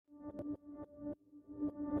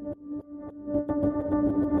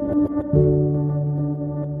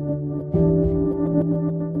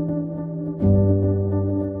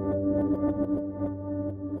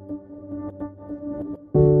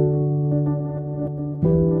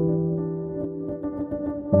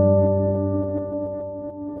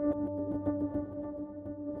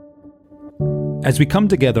As we come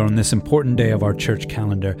together on this important day of our church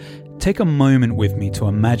calendar, take a moment with me to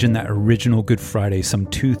imagine that original Good Friday some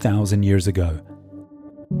 2,000 years ago.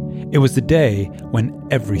 It was the day when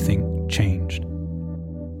everything changed.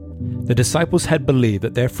 The disciples had believed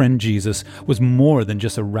that their friend Jesus was more than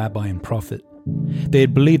just a rabbi and prophet. They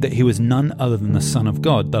had believed that he was none other than the Son of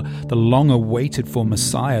God, the long-awaited for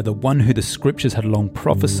Messiah, the one who the scriptures had long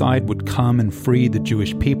prophesied would come and free the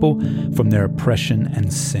Jewish people from their oppression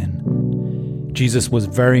and sin. Jesus was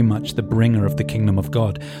very much the bringer of the kingdom of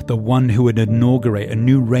God, the one who would inaugurate a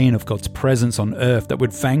new reign of God's presence on earth that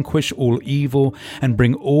would vanquish all evil and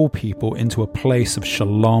bring all people into a place of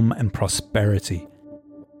shalom and prosperity.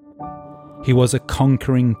 He was a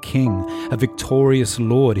conquering king, a victorious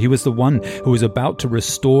Lord. He was the one who was about to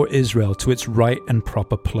restore Israel to its right and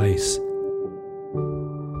proper place.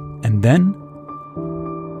 And then,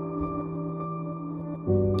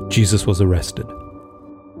 Jesus was arrested.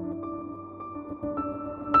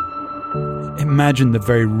 Imagine the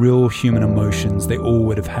very real human emotions they all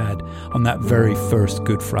would have had on that very first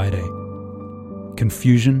Good Friday.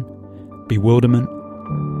 Confusion, bewilderment,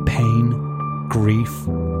 pain, grief,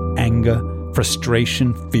 anger,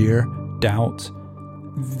 frustration, fear, doubt.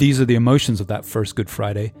 These are the emotions of that first Good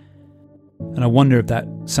Friday. And I wonder if that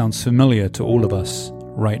sounds familiar to all of us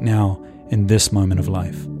right now in this moment of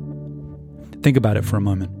life. Think about it for a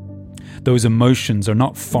moment. Those emotions are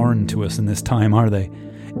not foreign to us in this time, are they?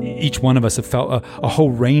 Each one of us have felt a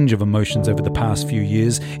whole range of emotions over the past few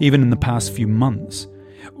years, even in the past few months.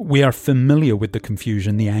 We are familiar with the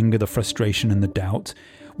confusion, the anger, the frustration, and the doubt.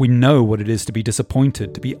 We know what it is to be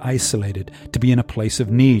disappointed, to be isolated, to be in a place of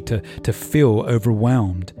need, to feel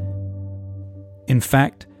overwhelmed. In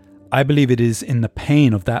fact, I believe it is in the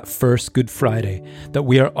pain of that first Good Friday that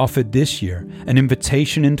we are offered this year an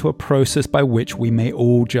invitation into a process by which we may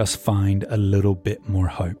all just find a little bit more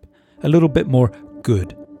hope, a little bit more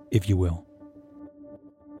good, if you will.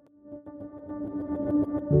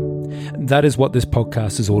 That is what this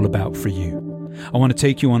podcast is all about for you. I want to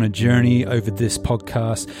take you on a journey over this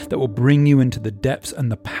podcast that will bring you into the depths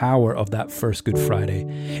and the power of that first Good Friday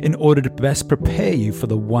in order to best prepare you for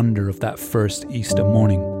the wonder of that first Easter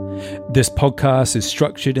morning. This podcast is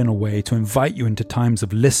structured in a way to invite you into times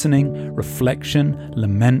of listening, reflection,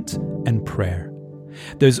 lament, and prayer.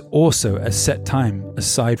 There's also a set time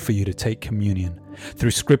aside for you to take communion.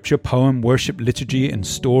 Through scripture, poem, worship, liturgy, and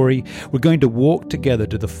story, we're going to walk together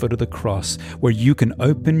to the foot of the cross where you can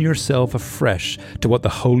open yourself afresh to what the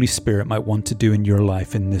Holy Spirit might want to do in your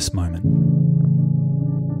life in this moment.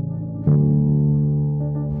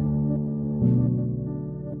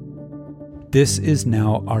 This is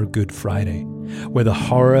now our Good Friday, where the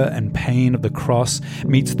horror and pain of the cross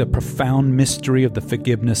meets the profound mystery of the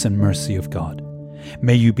forgiveness and mercy of God.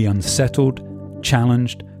 May you be unsettled,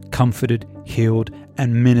 challenged, comforted, healed,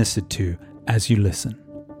 and ministered to as you listen.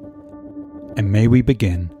 And may we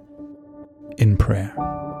begin in prayer.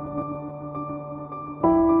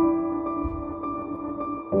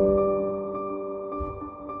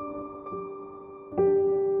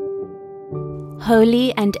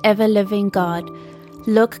 Holy and ever-living God,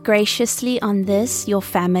 look graciously on this, your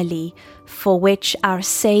family, for which our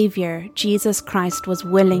Savior, Jesus Christ, was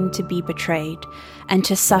willing to be betrayed and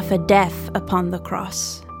to suffer death upon the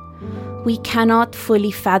cross. We cannot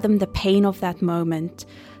fully fathom the pain of that moment,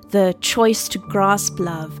 the choice to grasp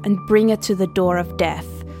love and bring it to the door of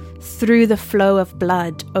death through the flow of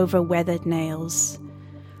blood over weathered nails.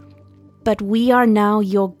 But we are now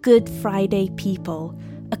your Good Friday people,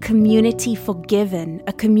 a community forgiven,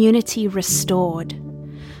 a community restored.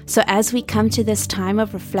 So as we come to this time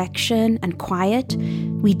of reflection and quiet,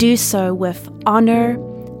 we do so with honor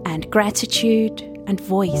and gratitude and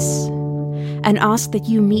voice, and ask that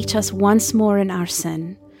you meet us once more in our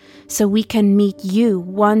sin, so we can meet you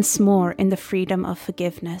once more in the freedom of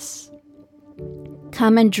forgiveness.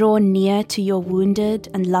 Come and draw near to your wounded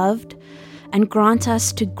and loved, and grant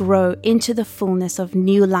us to grow into the fullness of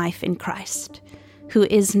new life in Christ, who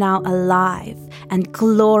is now alive and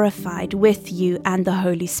glorified with you and the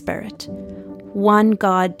Holy Spirit, one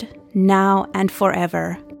God, now and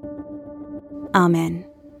forever. Amen.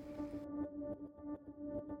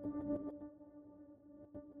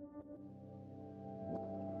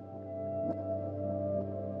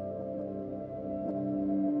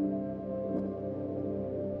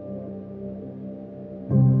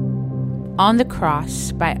 On the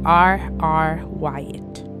Cross by R.R.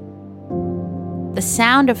 Wyatt. The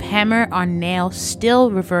sound of hammer on nail still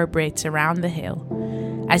reverberates around the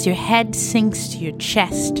hill. As your head sinks to your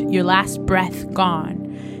chest, your last breath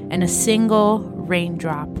gone, and a single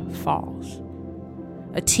raindrop falls.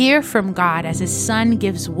 a tear from God as his son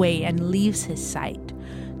gives way and leaves his sight,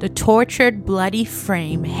 the tortured, bloody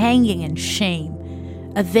frame hanging in shame,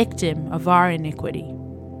 a victim of our iniquity.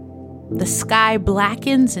 The sky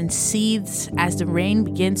blackens and seethes as the rain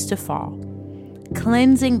begins to fall,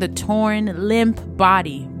 cleansing the torn, limp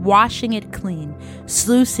body, washing it clean,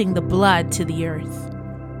 sluicing the blood to the earth.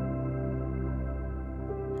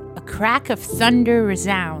 A crack of thunder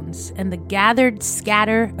resounds, and the gathered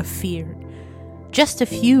scatter afeard. Just a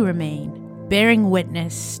few remain, bearing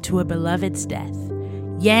witness to a beloved's death,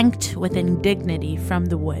 yanked with indignity from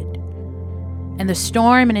the wood. And the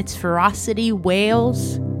storm in its ferocity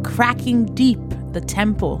wails, cracking deep the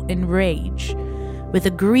temple in rage, with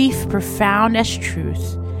a grief profound as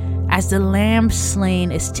truth, as the lamb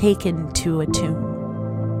slain is taken to a tomb.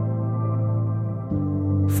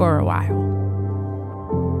 For a while.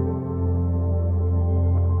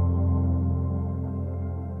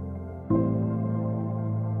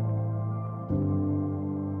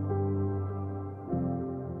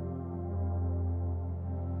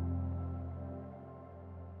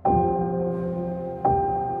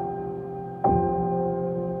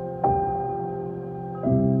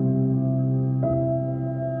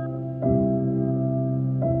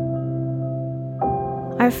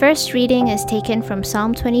 Our first reading is taken from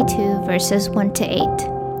Psalm 22, verses 1 to 8.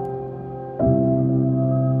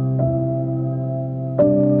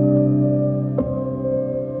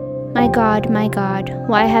 My God,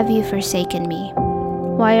 why have you forsaken me?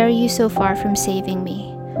 Why are you so far from saving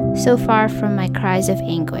me, so far from my cries of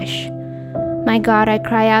anguish? My God, I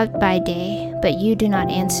cry out by day, but you do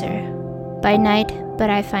not answer, by night, but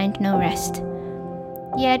I find no rest.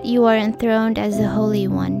 Yet you are enthroned as the Holy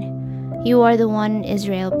One. You are the one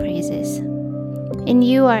Israel praises. In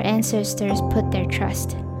you our ancestors put their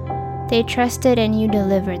trust. They trusted and you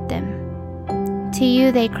delivered them. To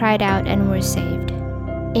you they cried out and were saved.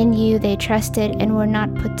 In you they trusted and were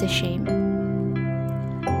not put to shame.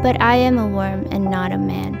 But I am a worm and not a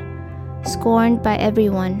man, scorned by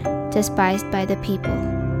everyone, despised by the people.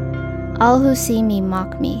 All who see me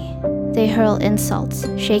mock me. They hurl insults,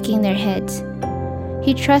 shaking their heads.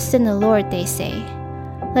 He trusts in the Lord, they say.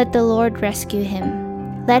 Let the Lord rescue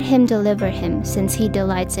him. Let him deliver him, since he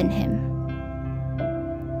delights in him.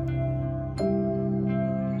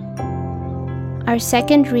 Our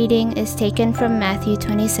second reading is taken from Matthew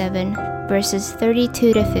 27, verses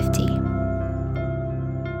 32 to 50.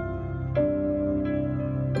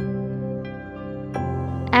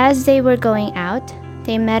 As they were going out,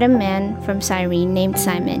 they met a man from Cyrene named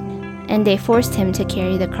Simon, and they forced him to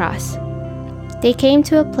carry the cross. They came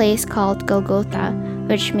to a place called Golgotha,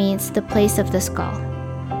 which means the place of the skull.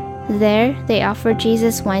 There they offered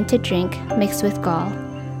Jesus wine to drink mixed with gall,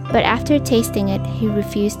 but after tasting it, he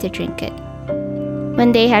refused to drink it.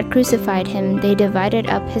 When they had crucified him, they divided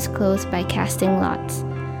up his clothes by casting lots,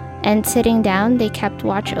 and sitting down, they kept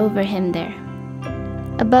watch over him there.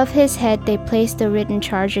 Above his head they placed a written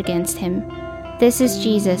charge against him, "This is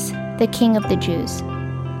Jesus, the King of the Jews."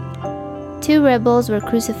 2 rebels were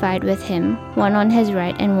crucified with him, one on his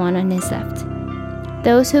right and one on his left.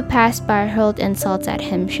 Those who passed by hurled insults at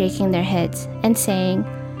him, shaking their heads, and saying,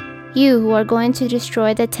 "You who are going to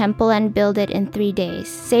destroy the temple and build it in 3 days,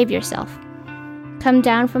 save yourself. Come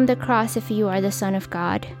down from the cross if you are the Son of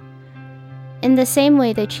God." In the same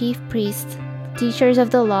way the chief priests, teachers of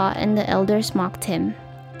the law, and the elders mocked him.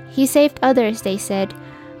 "He saved others," they said,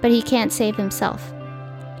 "but he can't save himself.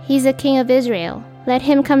 He's the King of Israel. Let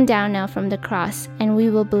him come down now from the cross, and we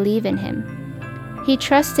will believe in him. He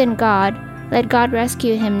trusts in God. Let God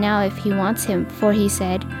rescue him now if he wants him, for he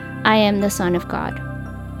said, 'I am the Son of God.'"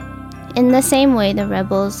 In the same way the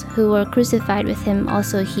rebels who were crucified with him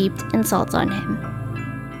also heaped insults on him.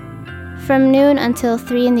 From noon until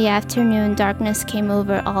 3 in the afternoon, darkness came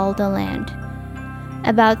over all the land.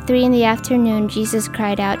 About 3 in the afternoon, Jesus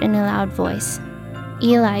cried out in a loud voice,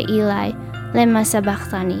 "Eli, Eli, lema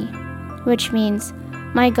sabachthani," which means,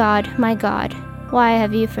 my God, why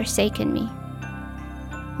have you forsaken me?"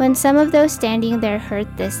 When some of those standing there heard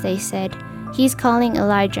this, they said, "He's calling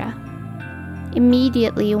Elijah."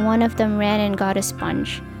 Immediately one of them ran and got a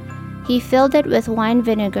sponge. He filled it with wine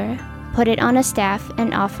vinegar, put it on a staff,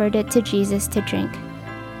 and offered it to Jesus to drink.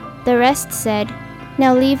 The rest said,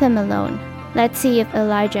 "Now leave him alone. Let's see if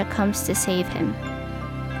Elijah comes to save him."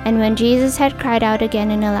 And when Jesus had cried out again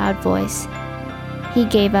in a loud voice, he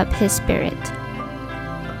gave up his spirit.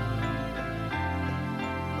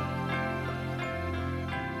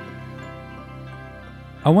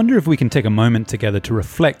 I wonder if we can take a moment together to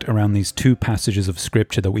reflect around these 2 passages of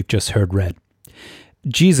Scripture that we've just heard read.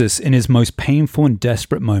 Jesus, in his most painful and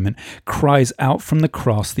desperate moment, cries out from the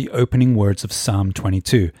cross the opening words of Psalm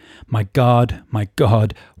 22, my God,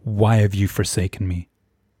 why have you forsaken me?"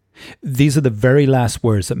 These are the very last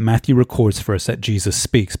words that Matthew records for us that Jesus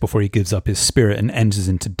speaks before he gives up his spirit and enters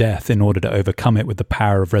into death in order to overcome it with the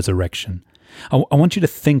power of resurrection. I want you to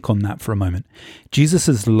think on that for a moment.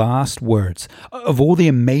 Jesus' last words, of all the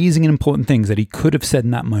amazing and important things that he could have said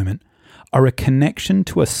in that moment, are a connection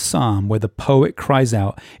to a psalm where the poet cries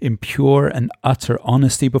out in pure and utter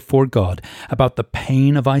honesty before God about the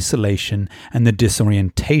pain of isolation and the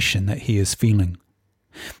disorientation that he is feeling.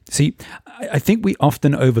 See, I think we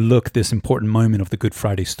often overlook this important moment of the Good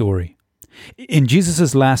Friday story. In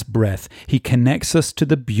Jesus' last breath, he connects us to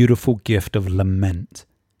the beautiful gift of lament.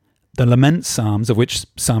 The lament psalms, of which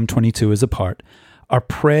Psalm 22 is a part, are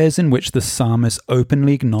prayers in which the psalmist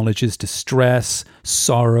openly acknowledges distress,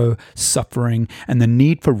 sorrow, suffering, and the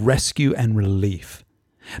need for rescue and relief.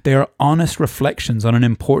 They are honest reflections on an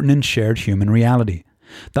important and shared human reality,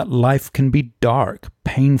 that life can be dark,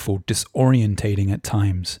 painful, disorientating at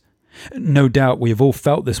times. No doubt we have all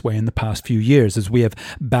felt this way in the past few years as we have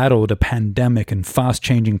battled a pandemic and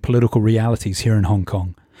fast-changing political realities here in Hong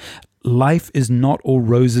Kong. Life is not all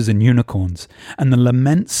roses and unicorns, and the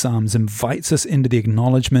Lament Psalms invites us into the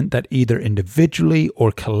acknowledgement that either individually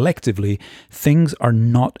or collectively, things are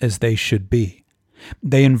not as they should be.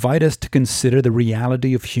 They invite us to consider the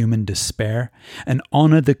reality of human despair and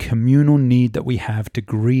honor the communal need that we have to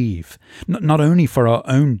grieve, not only for our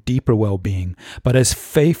own deeper well-being, but as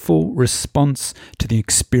faithful response to the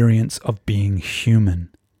experience of being human.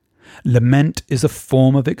 Lament is a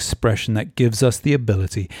form of expression that gives us the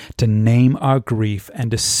ability to name our grief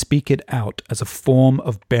and to speak it out as a form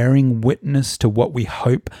of bearing witness to what we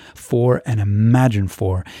hope for and imagine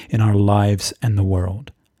for in our lives and the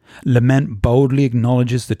world. Lament boldly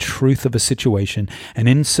acknowledges the truth of a situation and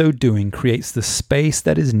in so doing creates the space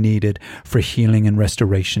that is needed for healing and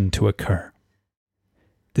restoration to occur.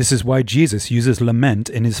 This is why Jesus uses lament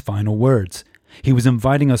in his final words. He was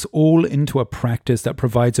inviting us all into a practice that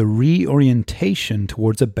provides a reorientation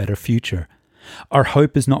towards a better future. Our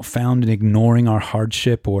hope is not found in ignoring our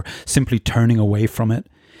hardship or simply turning away from it.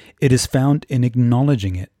 It is found in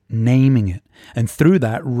acknowledging it, naming it, and through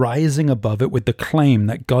that rising above it with the claim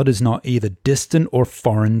that God is not either distant or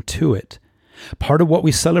foreign to it. Part of what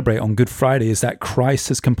we celebrate on Good Friday is that Christ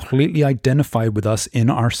has completely identified with us in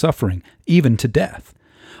our suffering, even to death.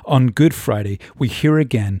 On Good Friday, we hear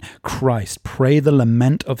again Christ pray the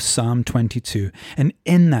lament of Psalm 22, and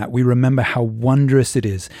in that we remember how wondrous it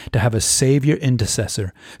is to have a Savior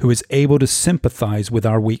intercessor who is able to sympathize with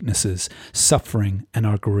our weaknesses, suffering, and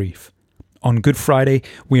our grief. On Good Friday,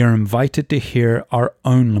 we are invited to hear our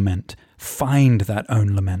own lament, find that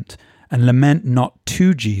own lament, and lament not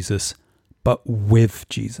to Jesus, but with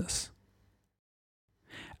Jesus.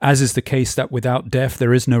 As is the case that without death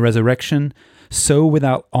there is no resurrection, so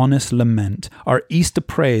without honest lament, our Easter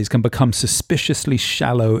praise can become suspiciously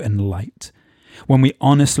shallow and light. When we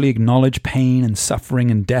honestly acknowledge pain and suffering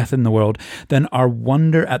and death in the world, then our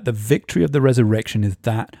wonder at the victory of the resurrection is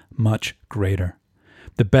that much greater.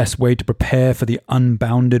 The best way to prepare for the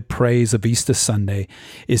unbounded praise of Easter Sunday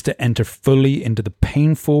is to enter fully into the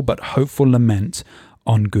painful but hopeful lament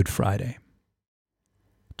on Good Friday.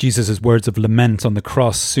 Jesus' words of lament on the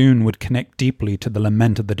cross soon would connect deeply to the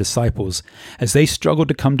lament of the disciples as they struggled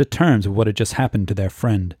to come to terms with what had just happened to their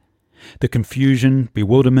friend. The confusion,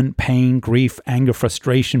 bewilderment, pain, grief, anger,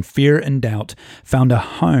 frustration, fear, and doubt found a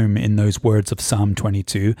home in those words of Psalm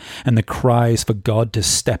 22 and the cries for God to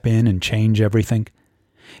step in and change everything.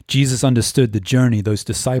 Jesus understood the journey those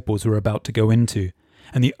disciples were about to go into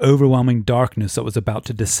and the overwhelming darkness that was about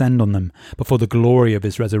to descend on them before the glory of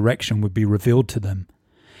his resurrection would be revealed to them.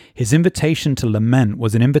 His invitation to lament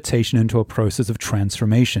was an invitation into a process of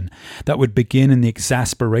transformation that would begin in the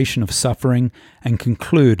exasperation of suffering and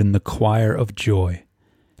conclude in the choir of joy.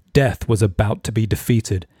 Death was about to be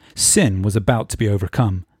defeated. Sin was about to be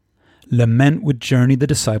overcome. Lament would journey the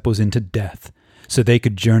disciples into death so they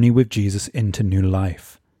could journey with Jesus into new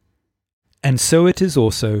life. And so it is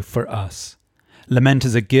also for us. Lament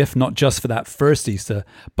is a gift not just for that first Easter,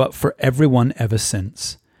 but for everyone ever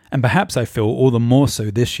since. And perhaps I feel all the more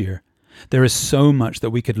so this year. There is so much that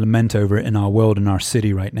we could lament over in our world and our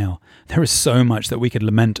city right now. There is so much that we could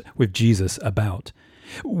lament with Jesus about.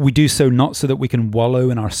 We do so not so that we can wallow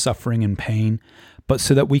in our suffering and pain, but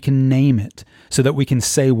so that we can name it, so that we can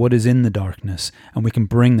say what is in the darkness, and we can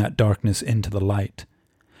bring that darkness into the light.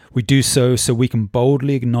 We do so we can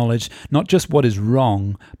boldly acknowledge not just what is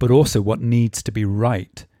wrong, but also what needs to be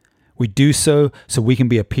right. We do so we can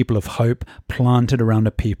be a people of hope planted around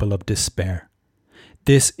a people of despair.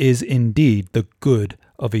 This is indeed the good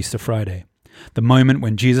of Easter Friday. The moment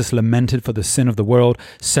when Jesus lamented for the sin of the world,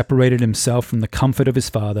 separated himself from the comfort of his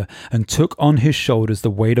Father, and took on his shoulders the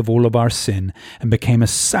weight of all of our sin, and became a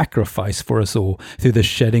sacrifice for us all through the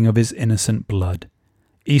shedding of his innocent blood.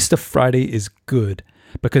 Easter Friday is good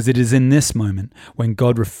because it is in this moment when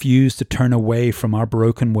God refused to turn away from our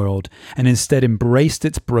broken world and instead embraced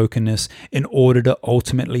its brokenness in order to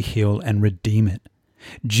ultimately heal and redeem it.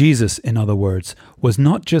 Jesus, in other words, was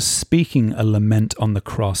not just speaking a lament on the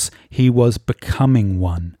cross, he was becoming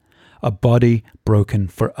one. A body broken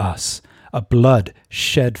for us, a blood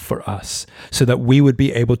shed for us, so that we would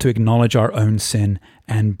be able to acknowledge our own sin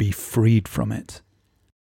and be freed from it.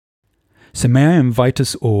 So may I invite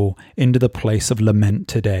us all into the place of lament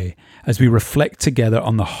today as we reflect together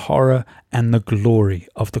on the horror and the glory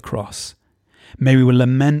of the cross. May we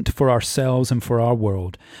lament for ourselves and for our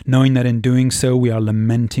world, knowing that in doing so we are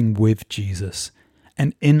lamenting with Jesus.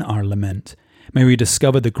 And in our lament, may we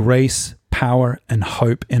discover the grace, power, and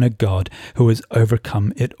hope in a God who has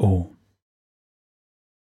overcome it all.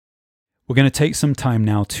 We're going to take some time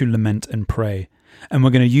now to lament and pray, and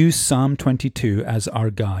we're going to use Psalm 22 as our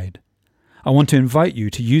guide. I want to invite you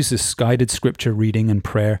to use this guided scripture reading and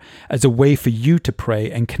prayer as a way for you to pray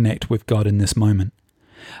and connect with God in this moment.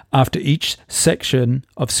 After each section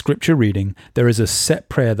of scripture reading, there is a set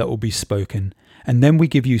prayer that will be spoken, and then we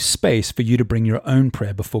give you space for you to bring your own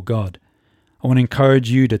prayer before God. I want to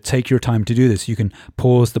encourage you to take your time to do this. You can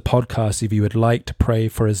pause the podcast if you would like to pray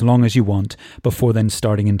for as long as you want before then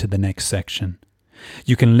starting into the next section.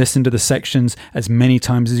 You can listen to the sections as many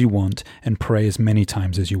times as you want and pray as many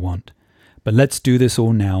times as you want. But let's do this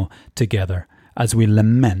all now together as we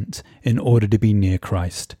lament in order to be near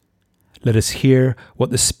Christ. Let us hear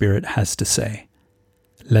what the Spirit has to say.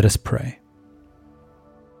 Let us pray.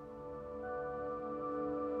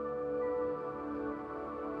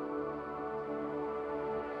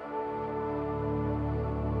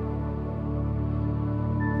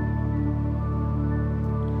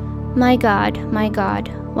 My God,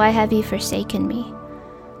 why have you forsaken me?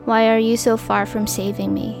 Why are you so far from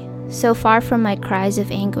saving me, so far from my cries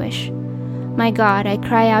of anguish? My God, I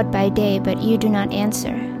cry out by day, but you do not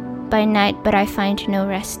answer. By night, but I find no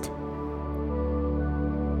rest.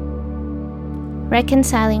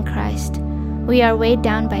 Reconciling Christ, we are weighed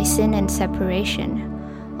down by sin and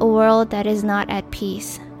separation, a world that is not at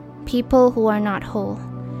peace, people who are not whole.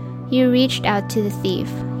 You reached out to the thief,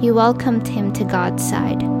 you welcomed him to God's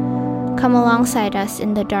side. Come alongside us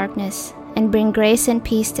in the darkness and bring grace and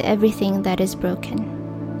peace to everything that is broken.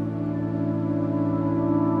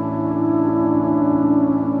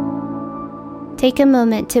 Take a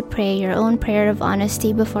moment to pray your own prayer of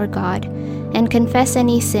honesty before God and confess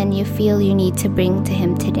any sin you feel you need to bring to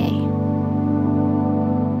Him today.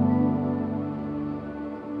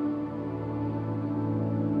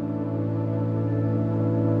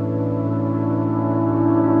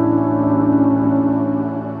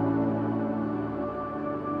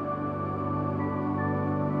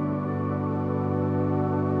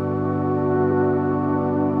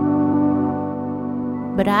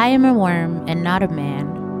 But I am a worm and not a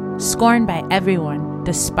man, scorned by everyone,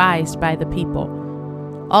 despised by the people.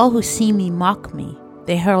 All who see me mock me.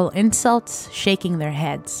 They hurl insults, shaking their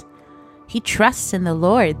heads. He trusts in the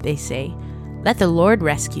Lord, they say. Let the Lord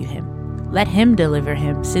rescue him. Let him deliver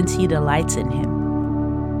him, since he delights in him.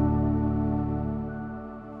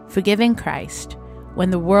 Forgiving Christ,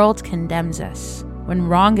 when the world condemns us, when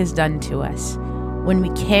wrong is done to us, when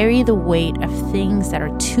we carry the weight of things that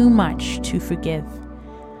are too much to forgive.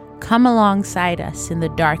 Come alongside us in the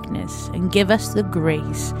darkness and give us the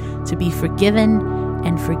grace to be forgiven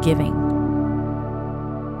and forgiving.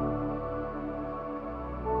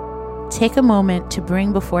 Take a moment to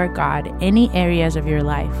bring before God any areas of your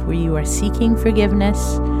life where you are seeking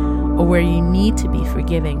forgiveness or where you need to be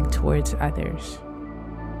forgiving towards others.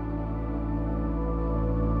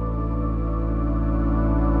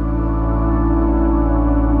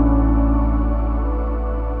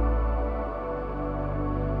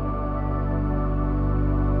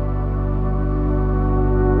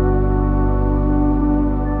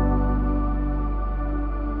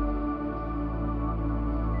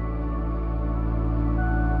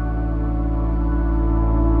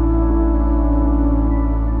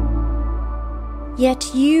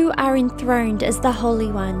 Yet you are enthroned as the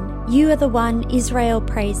Holy One. You are the one Israel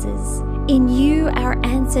praises. In you our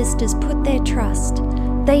ancestors put their trust.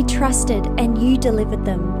 They trusted and you delivered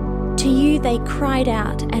them. To you they cried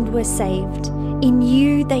out and were saved. In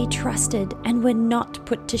you they trusted and were not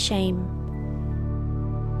put to shame.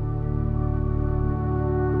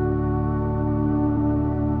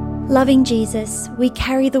 Loving Jesus, we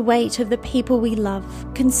carry the weight of the people we love,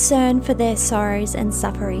 concern for their sorrows and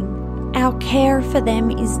suffering. Our care for them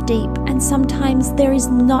is deep, and sometimes there is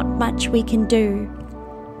not much we can do.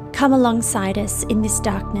 Come alongside us in this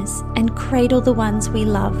darkness and cradle the ones we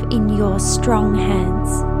love in your strong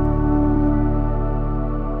hands.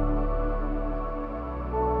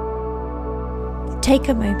 Take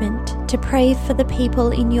a moment to pray for the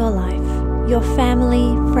people in your life, your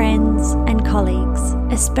family, friends, and colleagues,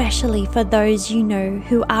 especially for those you know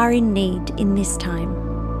who are in need in this time.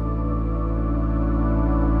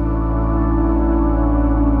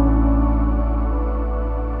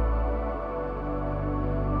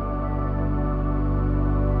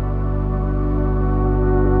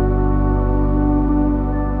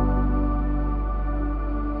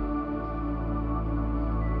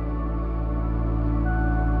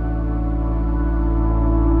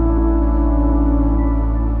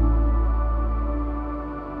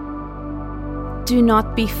 Do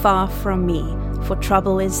not be far from me, for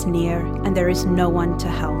trouble is near, and there is no one to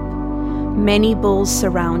help. Many bulls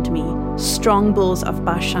surround me, strong bulls of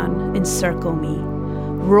Bashan encircle me,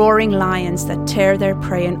 roaring lions that tear their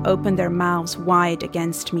prey and open their mouths wide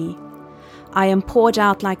against me. I am poured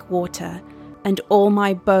out like water, and all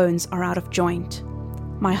my bones are out of joint.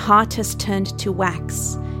 My heart has turned to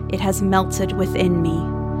wax, it has melted within me.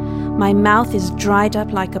 My mouth is dried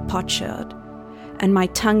up like a potsherd, and my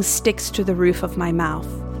tongue sticks to the roof of my mouth.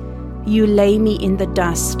 You lay me in the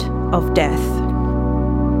dust of death.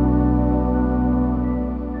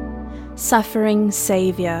 Suffering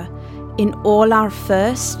Savior, in all our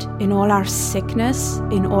thirst, in all our sickness,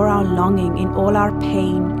 in all our longing, in all our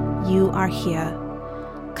pain, you are here.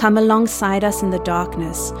 Come alongside us in the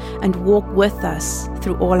darkness and walk with us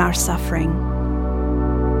through all our suffering.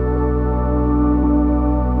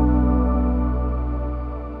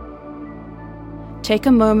 Take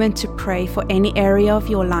a moment to pray for any area of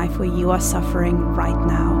your life where you are suffering right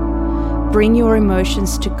now. Bring your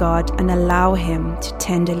emotions to God and allow Him to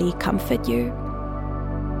tenderly comfort you.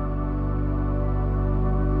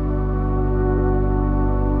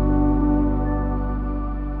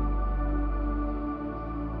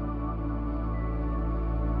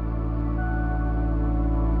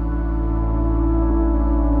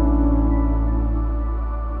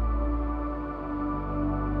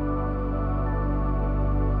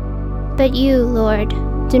 But you, Lord,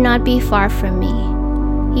 do not be far from me.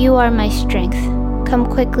 You are my strength. Come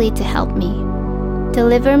quickly to help me.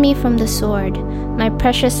 Deliver me from the sword, my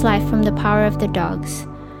precious life from the power of the dogs.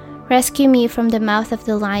 Rescue me from the mouth of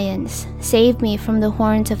the lions. Save me from the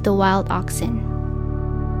horns of the wild oxen.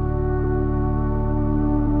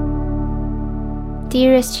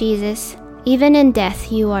 Dearest Jesus, even in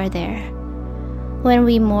death you are there. When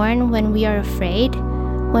we mourn, when we are afraid,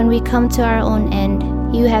 when we come to our own end,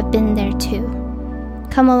 you have been there too.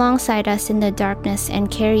 Come alongside us in the darkness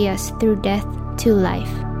and carry us through death to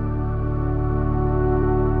life.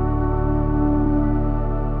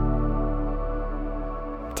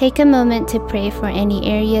 Take a moment to pray for any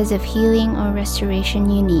areas of healing or restoration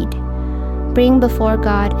you need. Bring before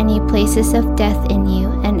God any places of death in you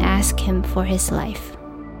and ask Him for His life.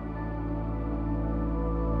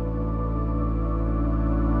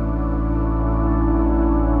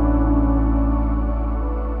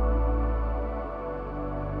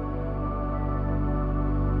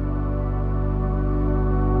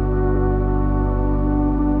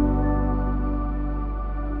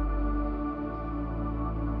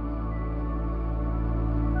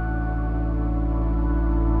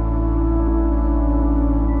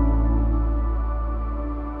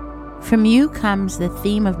 From you comes the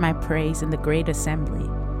theme of my praise in the great assembly.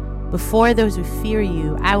 Before those who fear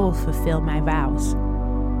you, I will fulfill my vows.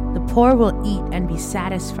 The poor will eat and be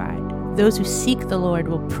satisfied. Those who seek the Lord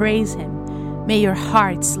will praise Him. May your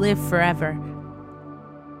hearts live forever.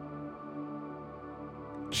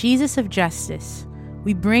 Jesus of justice,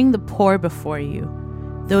 we bring the poor before you,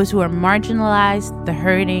 those who are marginalized, the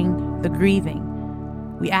hurting, the grieving.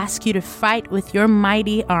 We ask you to fight with your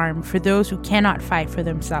mighty arm for those who cannot fight for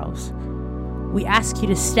themselves. We ask you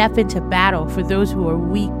to step into battle for those who are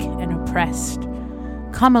weak and oppressed.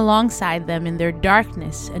 Come alongside them in their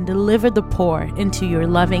darkness and deliver the poor into your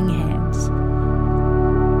loving hands.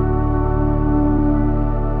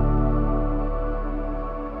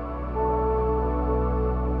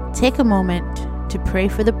 Take a moment to pray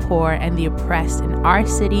for the poor and the oppressed in our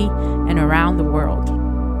city and around the world.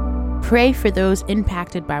 Pray for those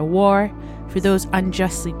impacted by war, for those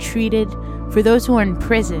unjustly treated, for those who are in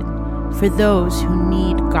prison, for those who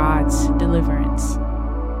need God's deliverance.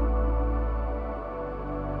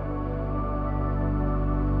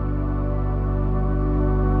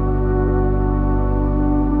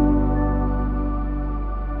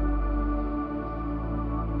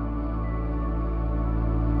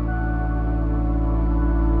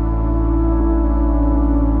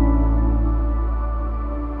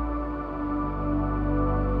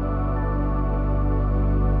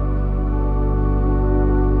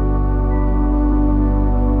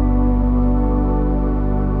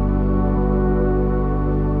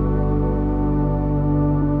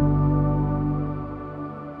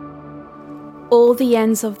 the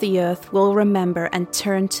ends of the earth will remember and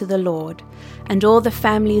turn to the Lord, and all the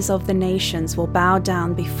families of the nations will bow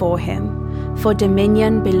down before him, for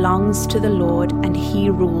dominion belongs to the Lord, and he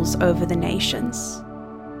rules over the nations.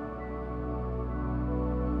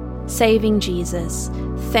 Saving Jesus,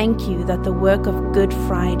 thank you that the work of Good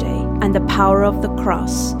Friday and the power of the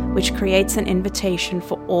cross, which creates an invitation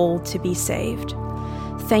for all to be saved.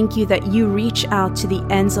 Thank you that you reach out to the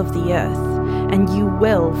ends of the earth, and you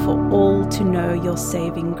will for all to know your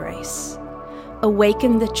saving grace.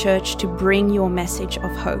 Awaken the church to bring your message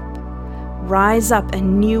of hope. Rise up a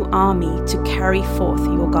new army to carry forth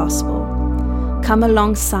your gospel. Come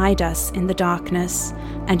alongside us in the darkness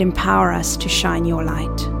and empower us to shine your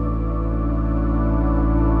light.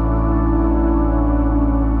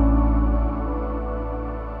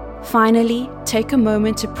 Finally, take a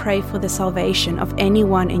moment to pray for the salvation of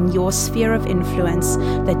anyone in your sphere of influence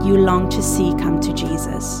that you long to see come to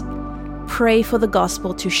Jesus. Pray for the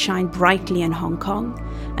gospel to shine brightly in Hong Kong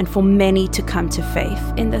and for many to come to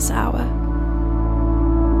faith in this hour.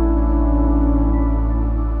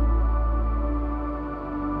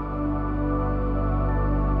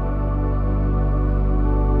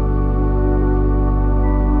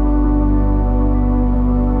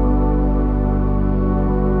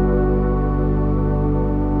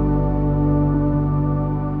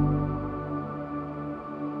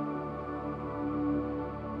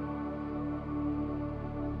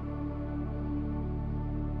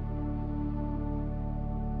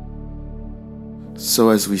 So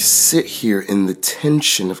as we sit here in the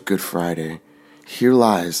tension of Good Friday, here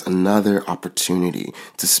lies another opportunity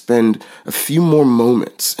to spend a few more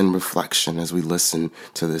moments in reflection as we listen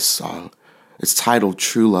to this song. It's titled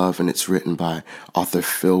True Love, and it's written by author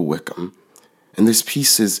Phil Wickham. And this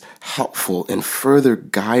piece is helpful in further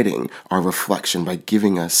guiding our reflection by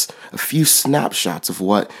giving us a few snapshots of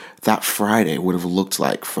what that Friday would have looked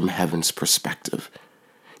like from heaven's perspective.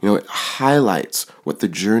 It highlights what the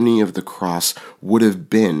journey of the cross would have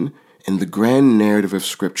been in the grand narrative of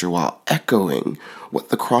Scripture, while echoing what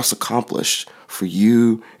the cross accomplished for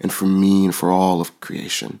you and for me and for all of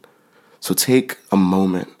creation. So take a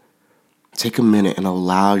moment, take a minute, and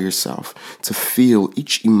allow yourself to feel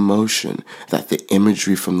each emotion that the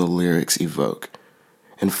imagery from the lyrics evoke,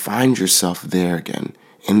 and find yourself there again,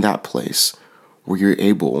 in that place where you're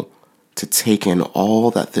able to take in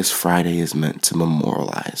all that this Friday is meant to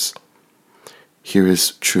memorialize. Here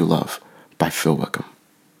is True Love by Phil Wickham.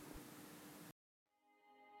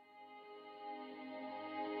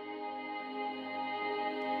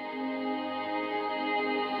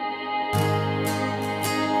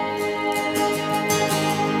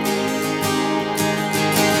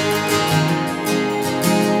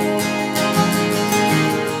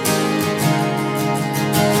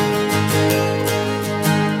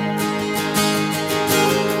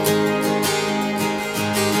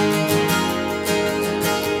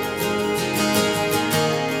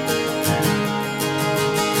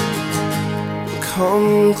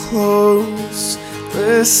 Come close,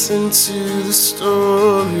 listen to the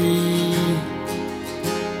story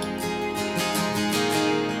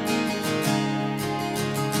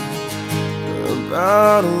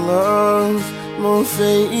about a love more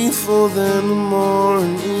faithful than the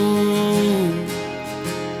morning.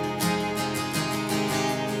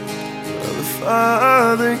 The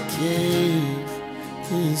Father gave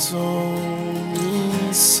His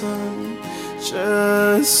only Son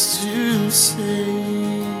just to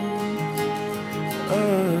save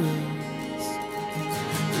us.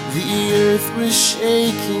 The earth was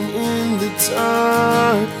shaking in the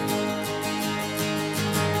dark.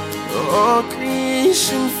 All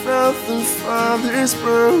creation felt the Father's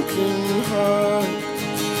broken heart.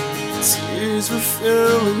 Tears were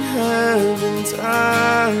filling heaven's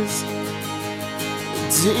eyes.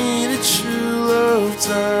 The day that true love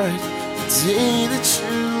died, the day that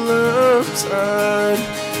true love died.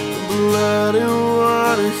 The blood and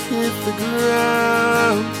water hit the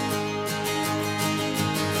ground.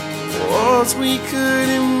 Walls we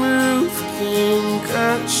couldn't move came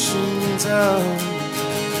crashing down.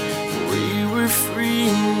 We were free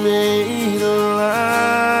and made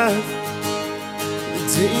alive. The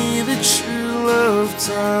day that true love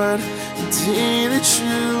died, the day that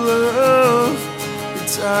true love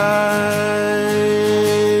died.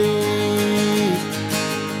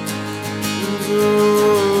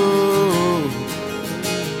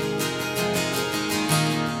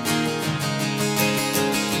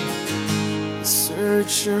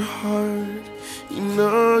 Search your heart, you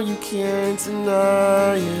know you can't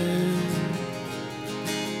deny it.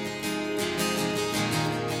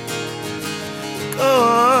 Go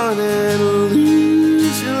on and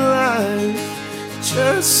lose your life,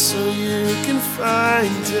 just so you can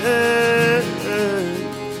find it.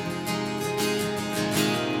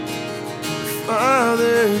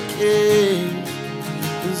 Father gave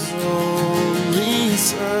His only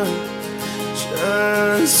Son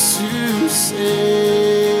just to save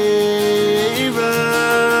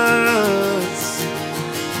us.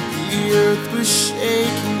 The earth was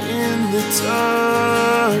shaking in the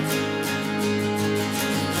dark.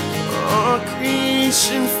 All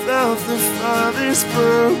creation felt the Father's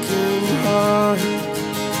broken heart.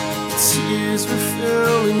 Tears were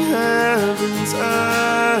filling heaven's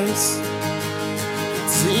eyes.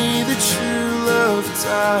 The day that true love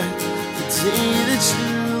died, the day that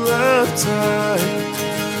true love died.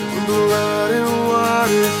 When blood and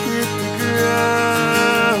water hit the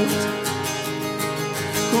ground,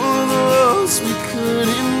 all the walls we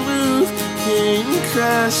couldn't move came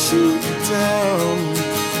crashing down.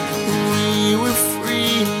 We were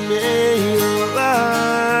free, made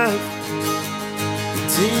alive. The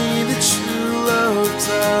day that true love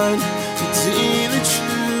died, the day that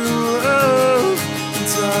true love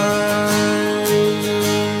died.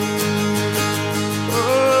 Oh,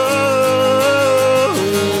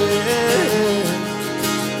 yeah.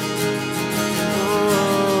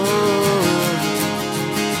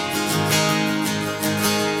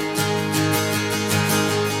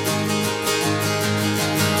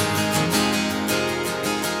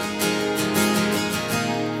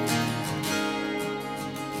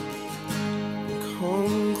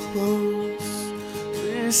 Come close,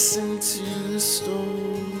 listen to the story.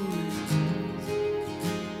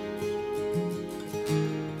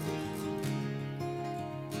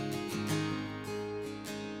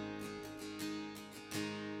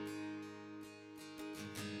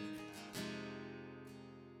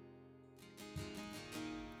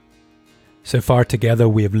 So far together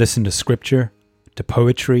we have listened to scripture, to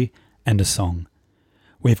poetry, and a song.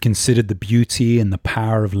 We have considered the beauty and the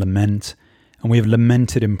power of lament, and we have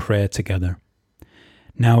lamented in prayer together.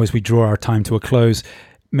 Now, as we draw our time to a close,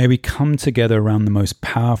 may we come together around the most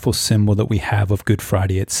powerful symbol that we have of Good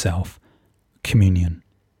Friday itself, communion.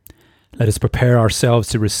 Let us prepare ourselves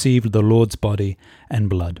to receive the Lord's body and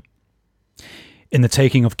blood. In the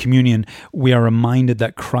taking of communion, we are reminded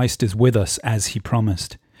that Christ is with us as He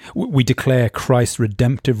promised. We declare Christ's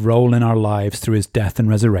redemptive role in our lives through His death and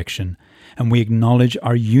resurrection, and we acknowledge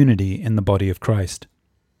our unity in the body of Christ.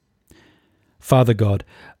 Father God,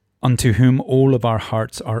 unto whom all of our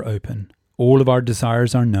hearts are open, all of our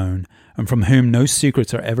desires are known, and from whom no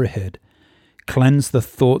secrets are ever hid, cleanse the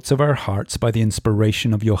thoughts of our hearts by the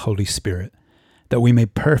inspiration of your Holy Spirit, that we may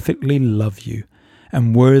perfectly love you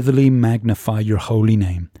and worthily magnify your holy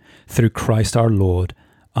name, through Christ our Lord.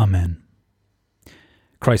 Amen.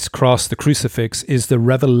 Christ's cross, the crucifix, is the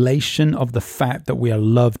revelation of the fact that we are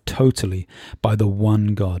loved totally by the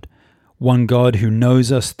one God who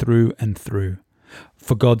knows us through and through.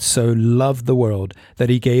 For God so loved the world that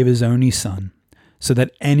He gave His only Son, so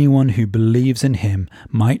that anyone who believes in Him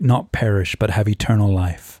might not perish but have eternal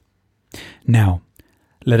life. Now,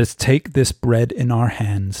 let us take this bread in our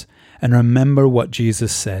hands and remember what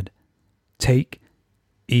Jesus said. Take,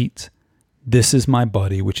 eat, this is my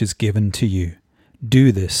body which is given to you.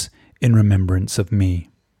 Do this in remembrance of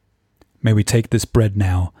me. May we take this bread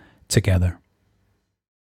now together.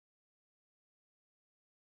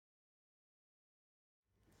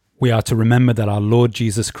 We are to remember that our Lord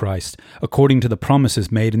Jesus Christ, according to the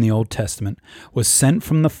promises made in the Old Testament, was sent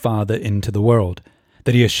from the Father into the world,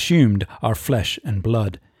 that He assumed our flesh and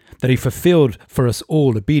blood, that He fulfilled for us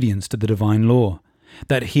all obedience to the divine law,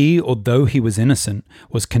 that He, although He was innocent,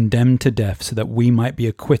 was condemned to death so that we might be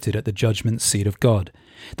acquitted at the judgment seat of God,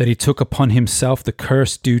 that He took upon Himself the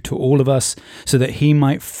curse due to all of us so that He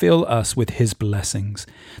might fill us with His blessings,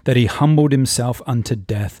 that He humbled Himself unto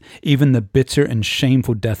death, even the bitter and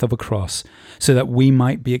shameful death of a cross, so that we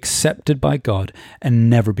might be accepted by God and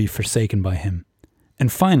never be forsaken by Him. And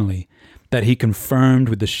finally, that He confirmed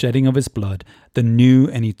with the shedding of His blood the new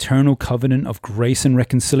and eternal covenant of grace and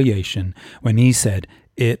reconciliation when He said,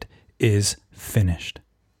 "It is finished."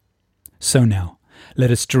 So now,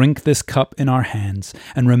 let us drink this cup in our hands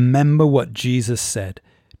and remember what Jesus said.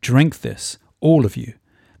 Drink this, all of you.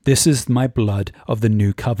 This is my blood of the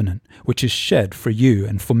new covenant, which is shed for you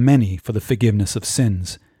and for many for the forgiveness of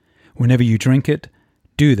sins. Whenever you drink it,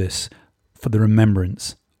 do this for the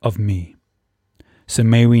remembrance of me. So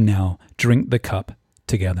may we now drink the cup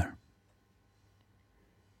together.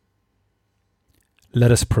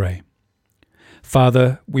 Let us pray.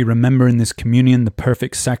 Father, we remember in this communion the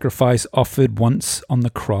perfect sacrifice offered once on the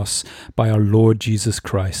cross by our Lord Jesus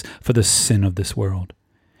Christ for the sin of this world.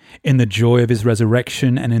 In the joy of his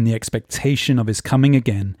resurrection and in the expectation of his coming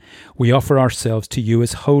again, we offer ourselves to you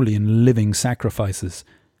as holy and living sacrifices.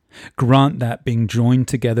 Grant that, being joined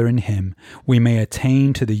together in him, we may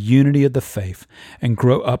attain to the unity of the faith and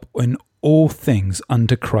grow up in all things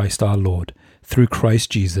unto Christ our Lord, through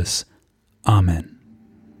Christ Jesus. Amen.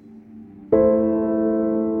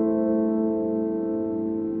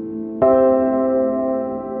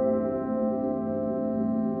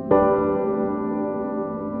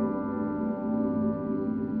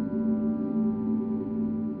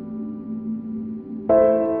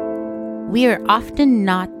 We are often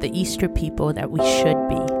not the Easter people that we should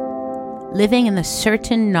be, living in the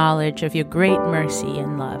certain knowledge of your great mercy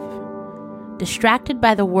and love. Distracted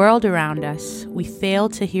by the world around us, we fail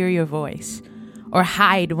to hear your voice, or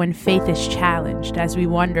hide when faith is challenged as we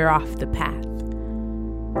wander off the path.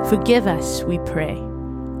 Forgive us, we pray.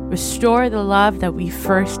 Restore the love that we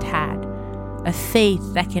first had, a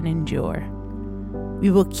faith that can endure. We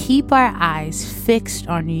will keep our eyes fixed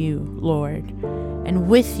on you, Lord, and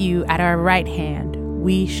with you at our right hand,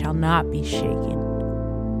 we shall not be shaken.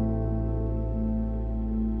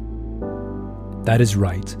 That is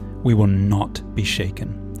right, we will not be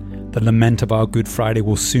shaken. The lament of our Good Friday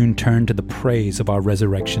will soon turn to the praise of our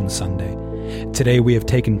Resurrection Sunday. Today we have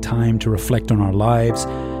taken time to reflect on our lives,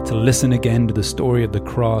 to listen again to the story of the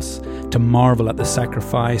cross, to marvel at the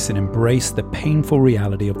sacrifice and embrace the painful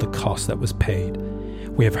reality of the cost that was paid.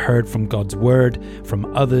 We have heard from God's word, from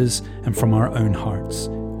others, and from our own hearts.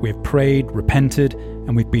 We have prayed, repented,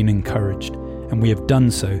 and we've been encouraged. And we have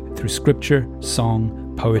done so through scripture,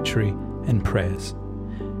 song, poetry, and prayers.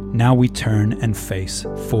 Now we turn and face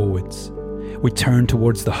forwards. We turn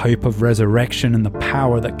towards the hope of resurrection and the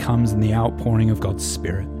power that comes in the outpouring of God's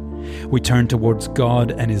Spirit. We turn towards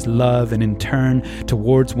God and his love, and in turn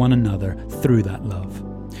towards one another through that love.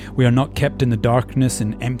 We are not kept in the darkness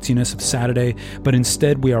and emptiness of Saturday, but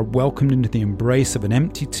instead we are welcomed into the embrace of an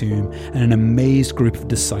empty tomb and an amazed group of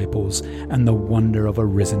disciples and the wonder of a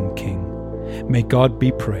risen King. May God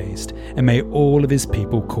be praised, and may all of his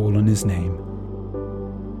people call on his name.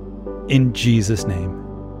 In Jesus' name,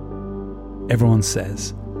 everyone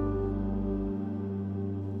says,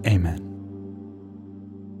 Amen.